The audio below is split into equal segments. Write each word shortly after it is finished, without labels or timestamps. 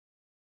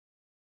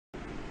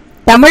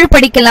தமிழ்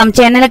படிக்கலாம்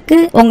சேனலுக்கு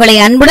உங்களை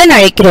அன்புடன்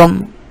அழைக்கிறோம்.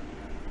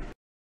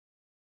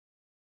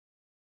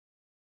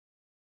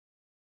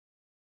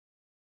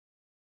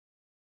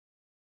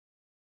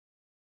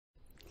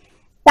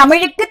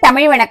 தமிழுக்கு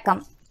தமிழ்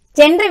வணக்கம்.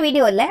 சென்ற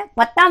வீடியோல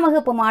 10ஆம்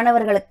வகுப்பு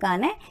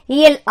மாணவர்களுக்கான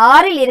இயல்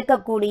 6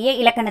 இருக்கக்கூடிய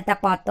இலக்கணத்தை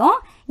பார்த்தோம்.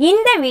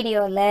 இந்த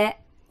வீடியோல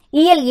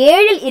இயல்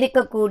 7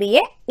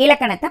 இருக்கக்கூடிய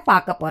இலக்கணத்தை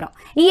பார்க்க போறோம்.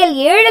 இயல்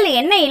 7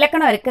 என்ன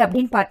இலக்கணம் இருக்கு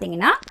அப்படின்னு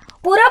பாத்தீங்கன்னா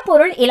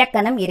புறப்பொருள்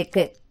இலக்கணம்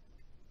இருக்கு.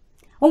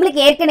 உங்களுக்கு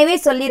ஏற்கனவே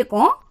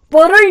சொல்லியிருக்கோம்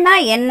பொருள்னா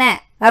என்ன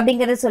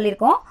அப்படிங்கறது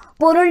சொல்லியிருக்கோம்.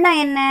 பொருள்னா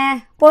என்ன?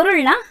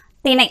 பொருள்னா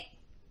திணை.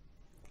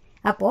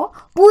 அப்போ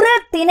புற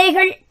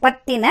திணைகள்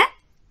பத்தின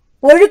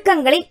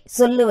ஒழுக்கங்களை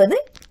சொல்லுவது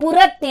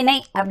புறத்திணை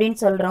அப்படின்னு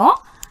சொல்றோம்.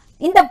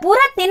 இந்த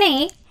புறத்திணை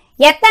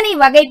எத்தனை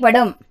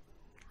வகைப்படும்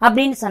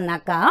அப்படின்னு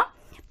சொன்னாக்கா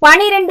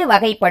 12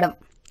 வகைப்படும்.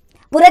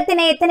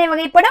 புறத்திணை எத்தனை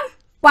வகைப்படும்?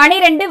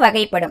 12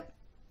 வகைப்படும்.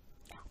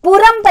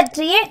 புறம்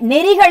பற்றிய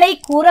நெறிகளை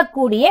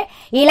கூறக்கூடிய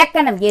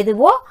இலக்கணம்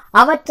எதுவோ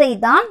அவற்றை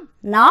தான்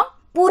நாம்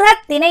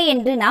புறத்திணை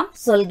என்று நாம்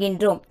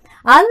சொல்கின்றோம்.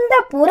 அந்த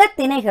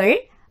புறத்திணைகள்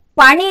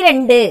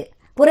 12.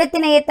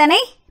 புறத்திணை எத்தனை?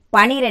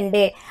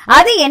 12.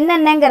 அது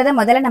என்னென்னங்கிறத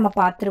முதல்ல நம்ம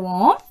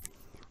பார்த்துருவோம்.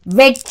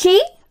 வெட்சி,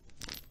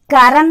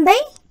 கரந்தை,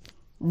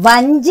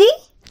 வஞ்சி,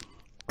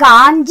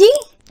 காஞ்சி,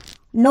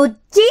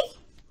 நொச்சி,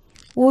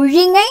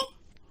 உழிங்கை,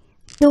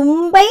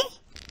 தும்பை,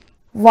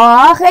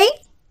 வாகை,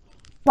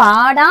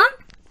 பாடான்,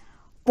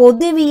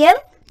 பொதுவியல்,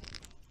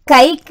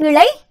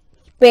 கைக்கிளை,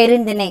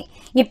 பெருந்திணை.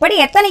 இப்படி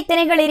எத்தனை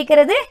திணைகள்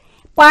இருக்கிறது?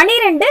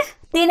 12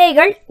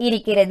 திணைகள்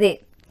இருக்கிறது.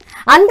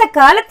 அந்த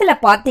காலத்துல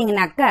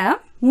பாத்தீங்கன்னாக்க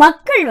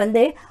மக்கள்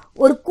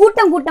ஒரு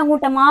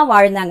கூட்டமா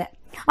வாழ்ந்தாங்க.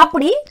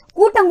 அப்படி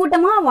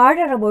கூட்டமா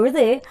வாழற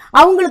பொழுது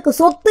அவங்களுக்கு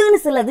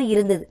சொத்துன்னு சிலது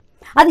இருந்தது.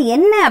 அது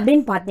என்ன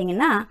அப்படின்னு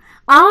பாத்தீங்கன்னா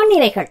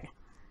ஆணிரைகள்.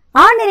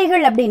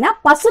 ஆணிரைகள் அப்படின்னா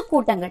பசு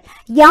கூட்டங்கள்.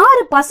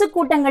 யாரு பசு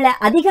கூட்டங்களை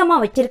அதிகமா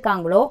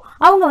வச்சிருக்காங்களோ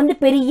அவங்க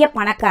பெரிய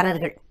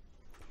பணக்காரர்கள்.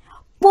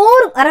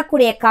 போர்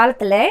வரக்கூடிய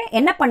காலத்துல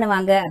என்ன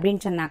பண்ணுவாங்க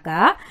அப்படின்னு சொன்னாக்கா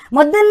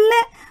முதல்ல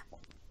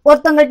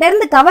ஒருத்தவங்கள்ட்ட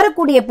இருந்து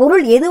கவரக்கூடிய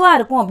பொருள் எதுவா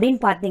இருக்கும் அப்படின்னு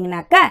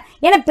பாத்தீங்கன்னாக்கா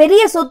ஏன்னா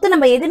பெரிய சொத்து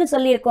நம்ம எதுன்னு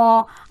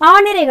சொல்லியிருக்கோம்?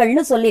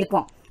 ஆணிரைகள்னு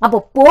சொல்லியிருக்கோம். அப்போ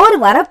போர்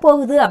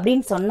வரப்போகுது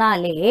அப்படின்னு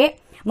சொன்னாலே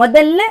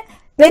முதல்ல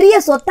பெரிய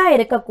சொத்தா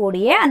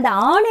இருக்கக்கூடிய அந்த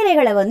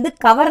ஆணிரைகளை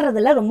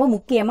கவர்றதுல ரொம்ப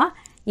முக்கியமா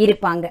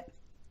இருப்பாங்க.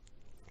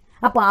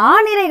 அப்ப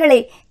ஆணிரைகளை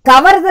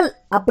கவர்தல்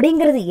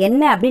அப்படிங்கிறது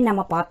என்ன அப்படின்னு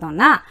நம்ம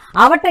பார்த்தோம்னா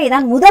அவற்றை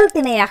தான் முதல்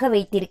திணையாக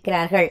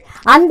வைத்திருக்கிறார்கள்.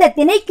 அந்த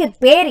திணைக்கு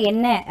பேர்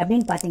என்ன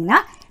அப்படின்னு பாத்தீங்கன்னா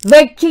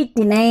வெட்சி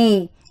திணை.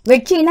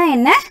 வெட்சினா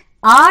என்ன?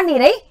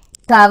 ஆணிரை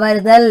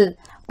கவர்தல்.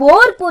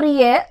 போர்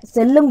புரிய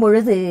செல்லும்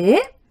பொழுது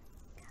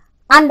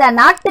அந்த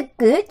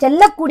நாட்டுக்கு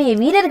செல்லக்கூடிய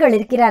வீரர்கள்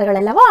இருக்கிறார்கள்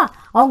அல்லவா,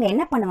 அவங்க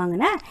என்ன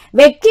பண்ணுவாங்கன்னா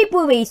வெட்சி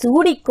பூவை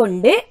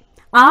சூடிக்கொண்டு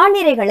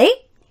ஆணிரைகளை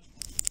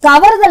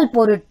கவர்தல்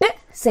பொருட்டு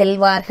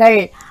செல்வார்கள்.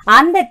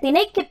 அந்த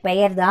திணைக்கு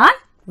பெயர்தான்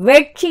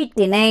வெட்சி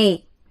திணை.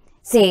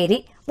 சரி,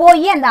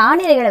 போய் அந்த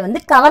ஆணிரைகளை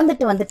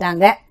கவர்ந்துட்டு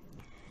வந்துட்டாங்க.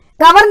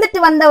 கவர்ந்துட்டு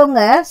வந்தவங்க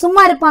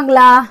சும்மா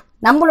இருப்பாங்களா?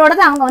 நம்மளோட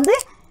அவங்க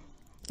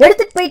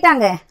எடுத்துட்டு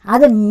போயிட்டாங்க.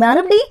 அது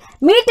மறுபடியும்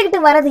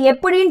மீட்டுக்கிட்டு வர்றது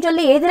எப்படின்னு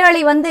சொல்லி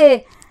எதிராளி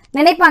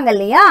நினைப்பாங்க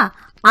இல்லையா?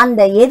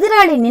 அந்த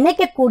எதிராளி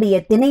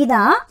நினைக்கக்கூடிய திணை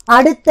தான்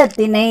அடுத்த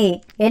திணை.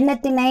 என்ன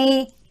திணை?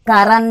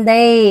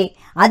 கரந்தை.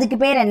 அதுக்கு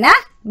பேர் என்ன?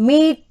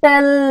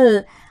 மீட்டல்.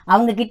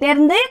 அவங்க கிட்ட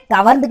இருந்து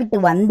கவர்ந்துகிட்டு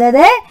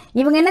வந்ததை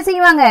இவங்க என்ன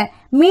செய்வாங்க?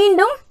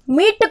 மீண்டும்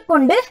மீட்டு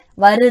கொண்டு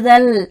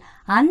வருதல்.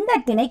 அந்த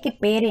திணைக்கு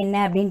பேர் என்ன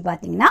அப்படின்னு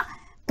பாத்தீங்கன்னா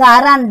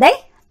கரந்தை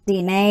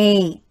திணை.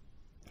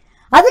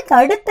 அதுக்கு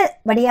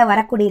அடுத்தபடியா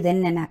வரக்கூடியது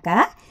என்னன்னாக்கா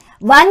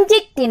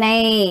வஞ்சி திணை.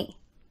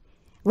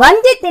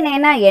 வஞ்சி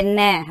திணைனா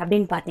என்ன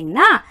அப்படின்னு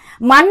பாத்தீங்கன்னா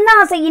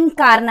மண்ணாசையின்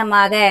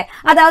காரணமாக,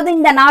 அதாவது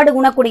இந்த நாடு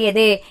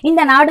உனக்குரியது,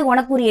 இந்த நாடு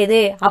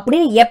உனக்குரியது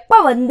அப்படின்னு எப்ப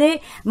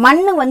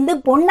மண்ணு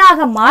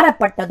பொன்னாக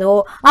மாறப்பட்டதோ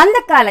அந்த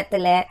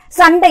காலத்துல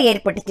சண்டை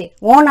ஏற்பட்டுச்சு.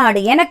 ஓ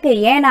நாடு எனக்கு,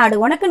 ஏன் நாடு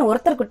உனக்குன்னு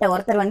ஒருத்தர்கிட்ட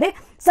ஒருத்தர்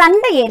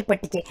சண்டை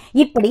ஏற்பட்டுச்சு.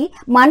 இப்படி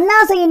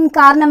மண்ணாசையின்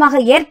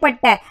காரணமாக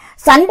ஏற்பட்ட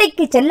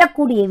சண்டைக்கு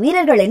செல்லக்கூடிய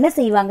வீரர்கள் என்ன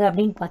செய்வாங்க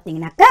அப்படின்னு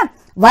பாத்தீங்கன்னாக்கா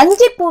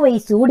வஞ்சிப்பூவை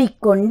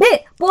சூடிக்கொண்டு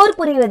போர்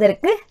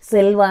புரிவதற்கு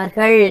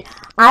செல்வார்கள்.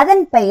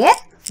 அதன் பெயர்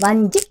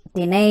வஞ்சி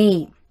திணை.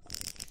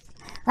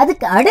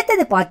 அதுக்கு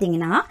அடுத்தது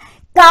பாத்தீங்கன்னா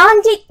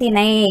காஞ்சி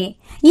திணை.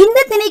 இந்த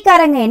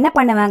திணைக்காரங்க என்ன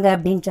பண்ணுவாங்க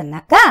அப்படின்னு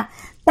சொன்னாக்கா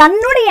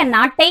தன்னுடைய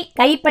நாட்டை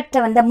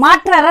கைப்பற்ற வந்த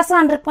மாற்று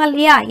அரசான் இருப்பான்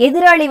இல்லையா,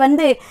 எதிராளி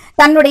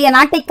தன்னுடைய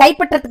நாட்டை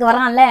கைப்பற்றத்துக்கு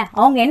வரான்ல,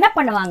 அவங்க என்ன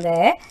பண்ணுவாங்க?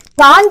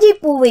 காஞ்சி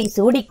பூவை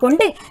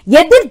சூடிக்கொண்டு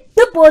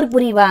எதிர்த்து போர்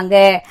புரிவாங்க.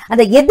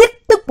 அந்த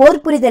எதிர்த்து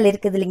போர் புரிதல்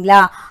இருக்குது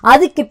இல்லைங்களா,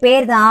 அதுக்கு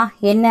பேர் தான்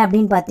என்ன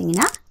அப்படின்னு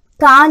பாத்தீங்கன்னா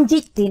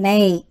காஞ்சி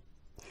திணை.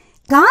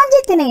 காஞ்சி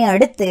திணையை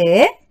அடுத்து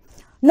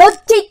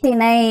நொச்சி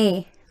திணை.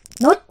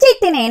 நொச்சி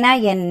திணைனா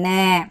என்ன?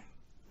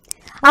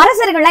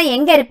 அரசர்கள்லாம்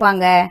எங்க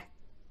இருப்பாங்க?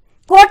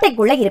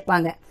 கோட்டைக்குள்ள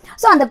இருப்பாங்க.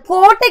 சோ அந்த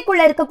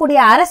கோட்டைக்குள்ள இருக்கக்கூடிய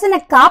அரசனை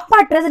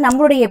காப்பாற்றுறது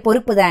நம்மளுடைய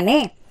பொறுப்பு தானே.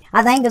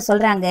 அதான் இங்க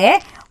சொல்றாங்க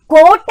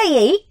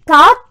கோட்டையை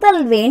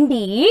காத்தல்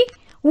வேண்டி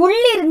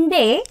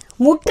உள்ளிருந்தே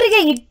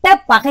முற்றுகையிட்ட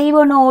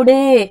பகைவனோடு.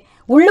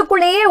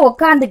 உள்ளுக்குள்ளேயே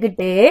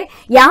உக்காந்துக்கிட்டு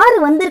யாரு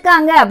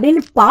வந்திருக்காங்க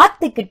அப்படின்னு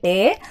பார்த்துக்கிட்டு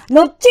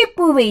நொச்சி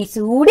பூவை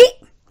சூடி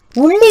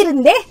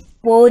உள்ளிருந்தே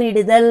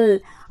போரிடுதல்.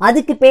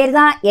 அதுக்கு பேர்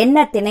தான்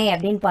என்ன திணை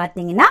அப்படின்னு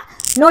பார்த்தீங்கன்னா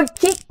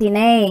நொச்சி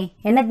திணை.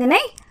 என்ன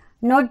திணை?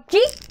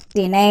 நொச்சி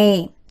திணை.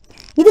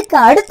 இதுக்கு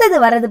அடுத்தது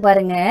வர்றது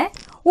பாருங்க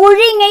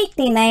உழிஞை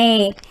திணை.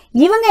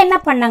 இவங்க என்ன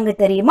பண்ணாங்க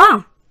தெரியுமா?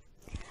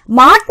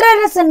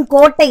 மாற்றரசன்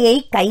கோட்டையை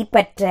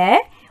கைப்பற்ற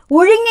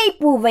உழிஞை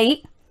பூவை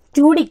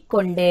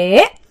சூடிக்கொண்டு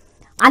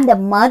அந்த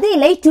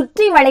மதிலை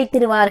சுற்றி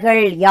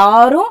வளைத்திருவார்கள்.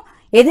 யாரும்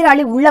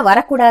எதிராளி உள்ள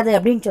வரக்கூடாது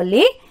அப்படின்னு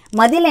சொல்லி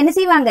மதில் என்ன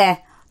செய்வாங்க?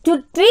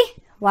 சுற்றி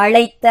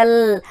வளைத்தல்.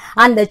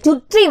 அந்த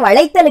சுற்றி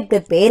வளைத்தலுக்கு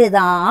பேரு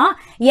தான்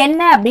என்ன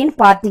அப்படின்னு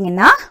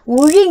பார்த்தீங்கன்னா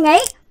உழிஞை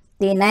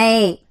திணை.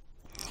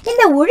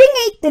 இந்த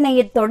உழிஞை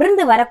திணையை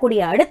தொடர்ந்து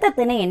வரக்கூடிய அடுத்த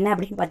திணை என்ன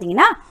அப்படின்னு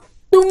பார்த்தீங்கன்னா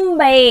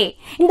தும்பை.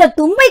 இந்த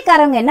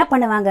தும்பைக்காரங்க என்ன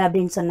பண்ணுவாங்க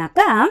அப்படின்னு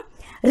சொன்னாக்கா,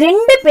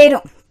 ரெண்டு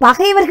பேரும்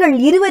பகைவர்கள்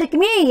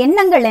இருவருக்குமே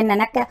எண்ணங்கள்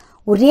என்னன்னாக்க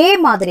ஒரே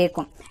மாதிரி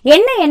இருக்கும்.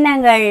 என்ன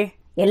எண்ணங்கள்?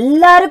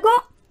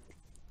 எல்லாருக்கும்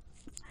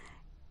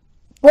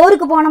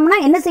போருக்கு போனோம்னா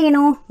என்ன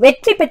செய்யணும்?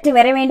 வெற்றி பெற்று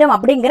வர வேண்டும்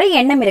அப்படிங்கிற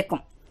எண்ணம்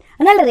இருக்கும்.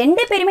 அதனால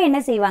ரெண்டு பேருமே என்ன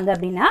செய்வாங்க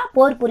அப்படின்னா,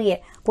 போர் புரிய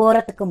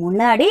போறதுக்கு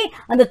முன்னாடி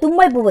அந்த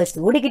தும்பை பூவை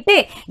சூடிக்கிட்டு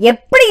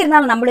எப்படி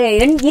இருந்தாலும்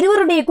நம்மளுடைய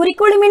இருவருடைய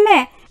குறிக்கோளும் என்ன?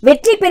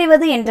 வெற்றி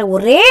பெறுவது என்ற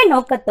ஒரே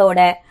நோக்கத்தோட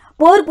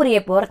போர் புரிய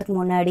போறதுக்கு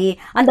முன்னாடி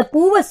அந்த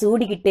பூவை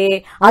சூடிக்கிட்டு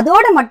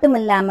அதோட மட்டும்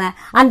இல்லாம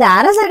அந்த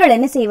அரசர்கள்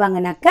என்ன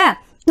செய்வாங்கன்னாக்கா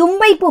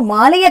தும்பைப்பூ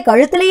மாலைய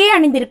கழுத்திலேயே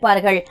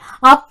அணிந்திருப்பார்கள்.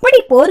 அப்படி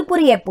போர்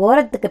புரிய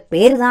போறதுக்கு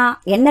பேர் தான்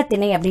என்ன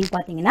திணை அப்படின்னு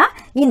பாத்தீங்கன்னா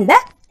இந்த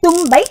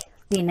தும்பை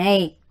திணை.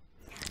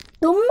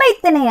 தும்பை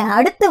திணையை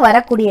அடுத்து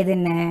வரக்கூடியது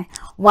என்ன?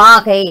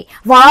 வாகை.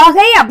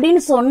 வாகை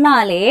அப்படின்னு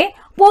சொன்னாலே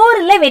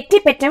போர்ல வெற்றி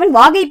பெற்றவன்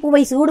வாகை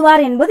பூவை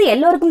சூடுவார் என்பது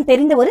எல்லோருக்கும்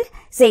தெரிந்த ஒரு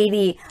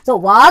செய்தி. சோ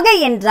வாகை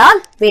என்றால்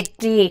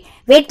வெற்றி.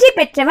 வெற்றி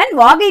பெற்றவன்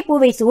வாகை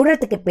பூவை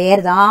சூடுறதுக்கு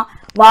பேர் தான்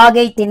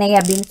வாகை திணை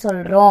அப்படின்னு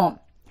சொல்றோம்.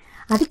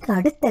 அதுக்கு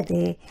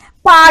அடுத்தது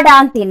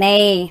பாடாந்திணை.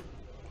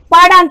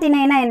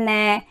 பாடாந்திணைனா என்ன?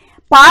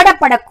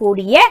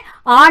 பாடப்படக்கூடிய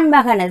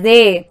ஆண்மகனது.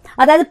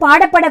 அதாவது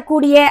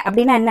பாடப்படக்கூடிய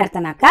அப்படின்னா என்ன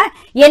அர்த்தம்னாக்கா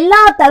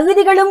எல்லா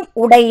தகுதிகளும்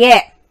உடைய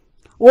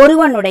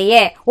ஒருவனுடைய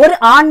ஒரு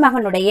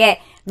ஆண்மகனுடைய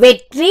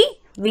வெற்றி,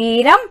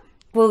 வீரம்,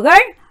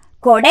 புகழ்,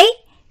 கொடை,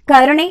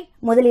 கருணை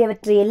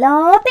முதலியவற்றை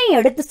எல்லாத்தையும்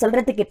எடுத்து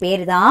சொல்றதுக்கு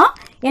பேரு தான்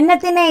என்ன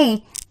திணை?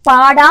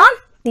 பாடான்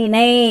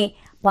திணை.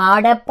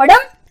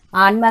 பாடப்படும்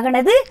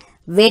ஆண்மகனது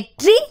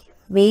வெற்றி,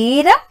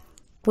 வீரம்,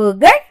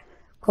 புகழ்,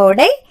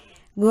 கொடை,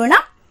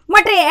 குணம்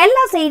மற்ற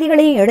எல்லா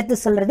செய்திகளையும் எடுத்து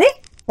சொல்றது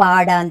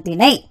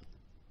பாடாந்திணை.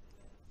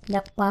 இந்த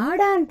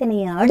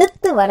பாடாந்திணையை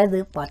அடுத்து வரது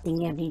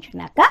பாத்தீங்க அப்படின்னு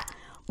சொன்னாக்கா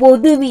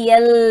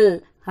பொதுவியல்.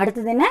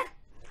 அடுத்தது என்ன?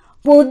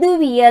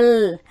 பொதுவியல்.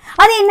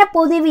 அது என்ன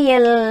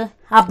பொதுவியல்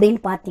அப்படின்னு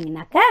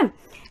பாத்தீங்கன்னாக்கா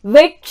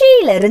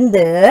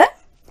வெற்றியிலிருந்து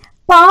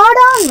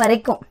பாடான்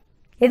வரைக்கும்,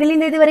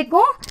 எதிலிருந்து இது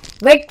வரைக்கும்?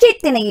 வெற்றி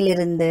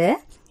திணையிலிருந்து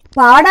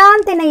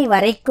பாடாந்திணை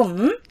வரைக்கும்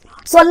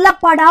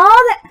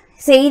சொல்லப்படாத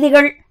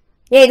செய்திகள்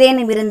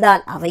ஏதேனும்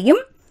இருந்தால்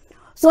அவையும்,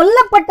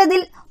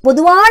 சொல்லப்பட்டதில்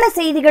பொதுவான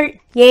செய்திகள்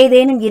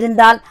ஏதேனும்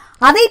இருந்தால்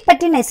அதை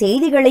பற்றின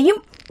செய்திகளையும்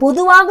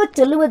பொதுவாக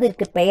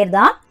சொல்லுவதற்கு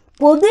பெயர்தான்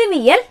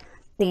பொதுவியல்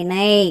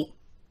திணை.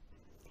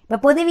 இப்ப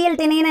பொதுவியல்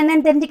திணை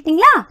என்னன்னு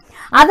தெரிஞ்சுக்கிட்டீங்களா?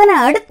 அதனை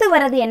அடுத்து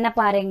வர்றது என்ன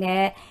பாருங்க,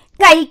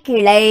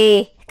 கைக்கிளை.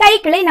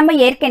 கைக்கிளை நம்ம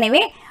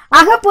ஏற்கனவே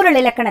அகப்பொருள்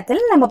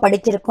இலக்கணத்தில் நம்ம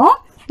படிச்சிருக்கோம்.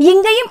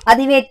 இங்கேயும்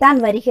அதுவே தான்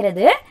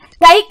வருகிறது.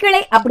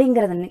 கைக்கிளை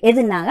அப்படிங்கிறது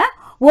எதுனாங்க?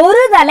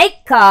 ஒருதலை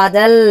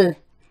காதல்.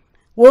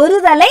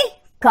 ஒருதலை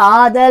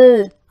காதல்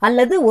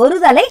அல்லது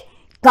ஒருதலை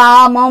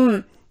காமம்.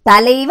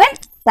 தலைவன்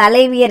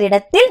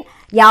தலைவியரிடத்தில்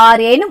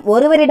யாரேனும்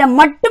ஒருவரிடம்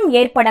மட்டும்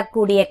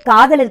ஏற்படக்கூடிய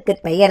காதலிற்கு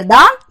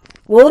பெயர்தான்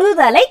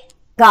ஒருதலை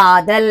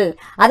காதல்.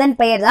 அதன்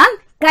பெயர்தான்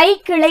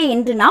கைக்கிளை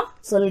என்று நாம்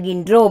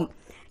சொல்கின்றோம்.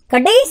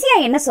 கடைசியா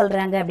என்ன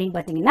சொல்றாங்க அப்படின்னு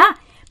பாத்தீங்கன்னா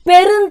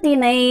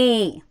பெருந்திணை.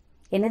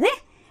 என்னது?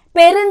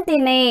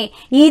 பெருந்திணை.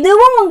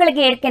 இதுவும்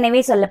உங்களுக்கு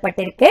ஏற்கனவே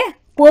சொல்லப்பட்டிருக்கு.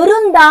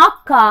 பொருந்தா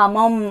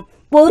காமம்,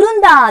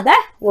 பொருந்தாத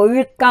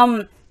ஒழுக்கம்,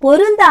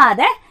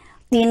 பொருந்தாத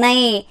திணை.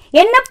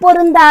 என்ன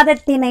பொருந்தாத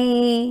திணை?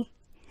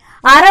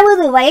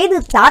 60 வயது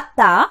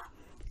தாத்தா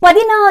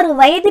 16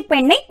 வயது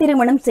பெண்ணை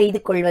திருமணம் செய்து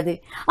கொள்வது,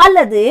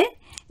 அல்லது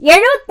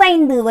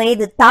 75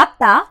 வயது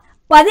தாத்தா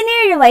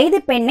 17 வயது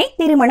பெண்ணை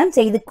திருமணம்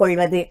செய்து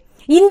கொள்வது.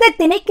 இந்த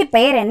திணைக்கு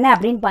பெயர் என்ன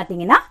அப்படின்னு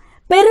பாத்தீங்கன்னா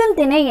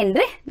பெருந்திணை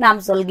என்று நாம்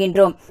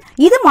சொல்கின்றோம்.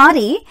 இது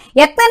மாதிரி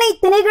எத்தனை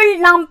திணைகள்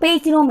நாம்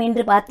பேசினோம்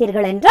என்று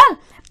பார்த்தீர்கள் என்றால்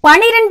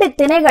 12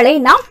 திணைகளை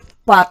நாம்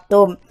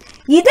பார்த்தோம்.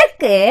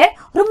 இதற்கு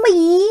ரொம்ப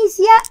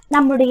ஈஸியா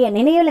நம்முடைய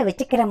நினைவுல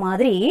வச்சுக்கிற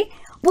மாதிரி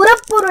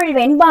புறப்பொருள்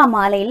வெண்பா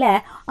மாலையில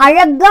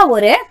அழகா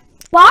ஒரு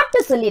பாட்டு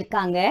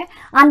சொல்லியிருக்காங்க.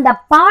 அந்த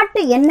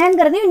பாட்டு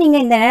என்னங்கிறதையும் நீங்க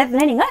இந்த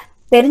நேரத்துல நீங்க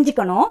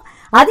தெரிஞ்சுக்கணும்.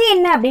 அது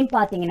என்ன அப்படின்னு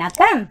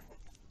பாத்தீங்கன்னாக்க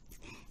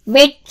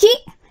வெற்றி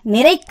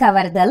நிறை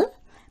கவர்தல்,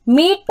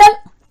 மீட்டல்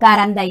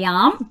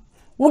கரந்தையாம்,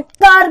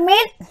 உட்கார்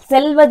மேல்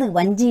செல்வது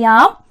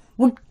வஞ்சியாம்,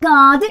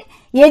 உட்காது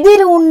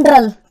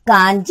எதிரூன்றல்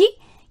காஞ்சி,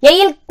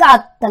 எயில்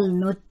காத்தல்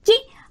நொச்சி,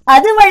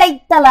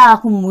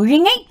 அதுவளைத்தலாகும்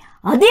முழிங்கை,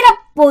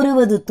 அதிரப்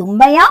பொறுவது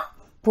தும்பையாம்,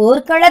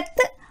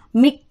 போர்க்களத்து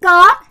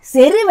மிக்கார்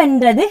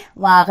செருவென்றது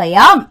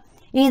வாகையாம்.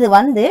 இது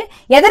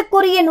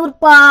எதற்குரிய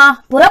நூற்பா?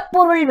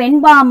 புறப்பொருள்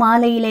வெண்பா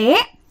மாலையிலே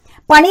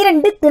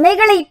 12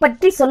 திணைகளை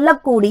பற்றி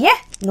சொல்லக்கூடிய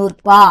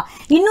நூற்பா.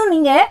 இன்னும்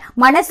நீங்க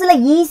மனசுல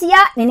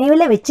ஈஸியா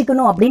நினைவுல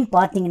வச்சுக்கணும் அப்படின்னு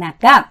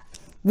பாத்தீங்கன்னாக்கா,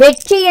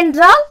 வெற்றி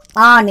என்றால்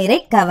ஆநிறை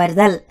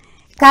கவர்தல்,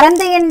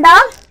 கரந்தை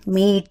என்றால்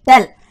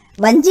மீட்டல்,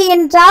 வஞ்சி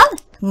என்றால்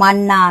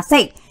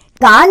மண்ணாசை,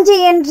 காஞ்சி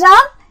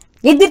என்றால்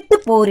எதிர்த்து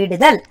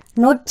போரிடுதல்,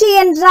 நொச்சி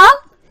என்றால்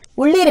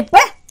உள்ளிருப்ப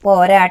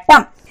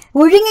போராட்டம்,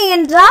 உழுங்கி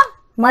என்றால்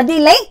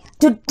மதிலை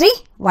சுற்றி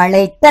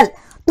வளைத்தல்,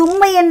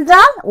 தும்மை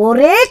என்றால்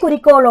ஒரே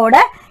குறிக்கோளோட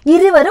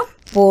இருவரும்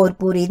போர்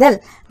புரிதல்,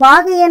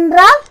 வாகு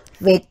என்றால்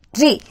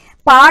வெற்றி,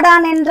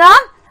 பாடான்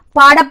என்றால்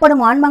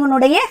பாடப்படும்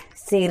ஆண்மகனுடைய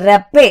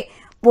சிறப்பு,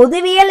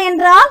 பொதுவியல்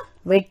என்றால்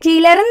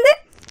வெற்றியிலிருந்து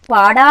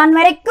பாடான்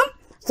வரைக்கும்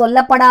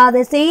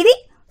சொல்லப்படாத செய்தி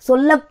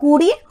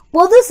சொல்லக்கூடிய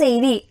பொது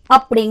செய்தி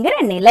அப்படிங்கிற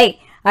நிலை.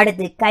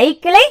 அடுத்து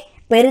கைக்கிளை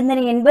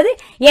பெருந்தனை என்பது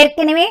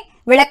ஏற்கனவே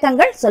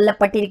விளக்கங்கள்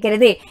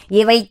சொல்லப்பட்டிருக்கிறது.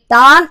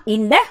 இவைதான்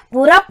இந்த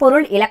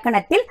புறப்பொருள்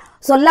இலக்கணத்தில்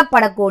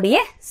சொல்லப்படக்கூடிய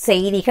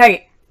செய்திகள்.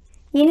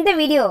 இந்த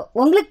வீடியோ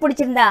உங்களுக்கு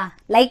பிடிச்சிருந்தா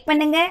லைக்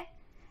பண்ணுங்க.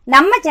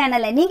 நம்ம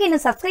சேனலை நீங்க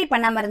இன்னும் சப்ஸ்கிரைப்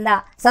பண்ணாம இருந்தா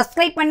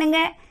சப்ஸ்கிரைப் பண்ணுங்க.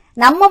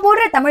 நம்ம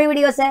போடுற தமிழ்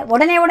வீடியோஸை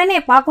உடனே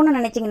பார்க்கணும்னு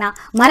நினைச்சீங்கன்னா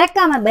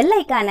மறக்காம பெல்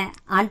ஐக்கானை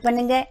ஆன்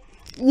பண்ணுங்க.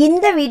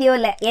 இந்த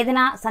வீடியோல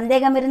எதனா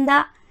சந்தேகம் இருந்தா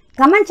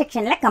கமெண்ட்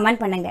செக்ஷன்ல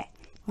கமெண்ட் பண்ணுங்க.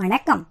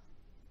 வணக்கம்.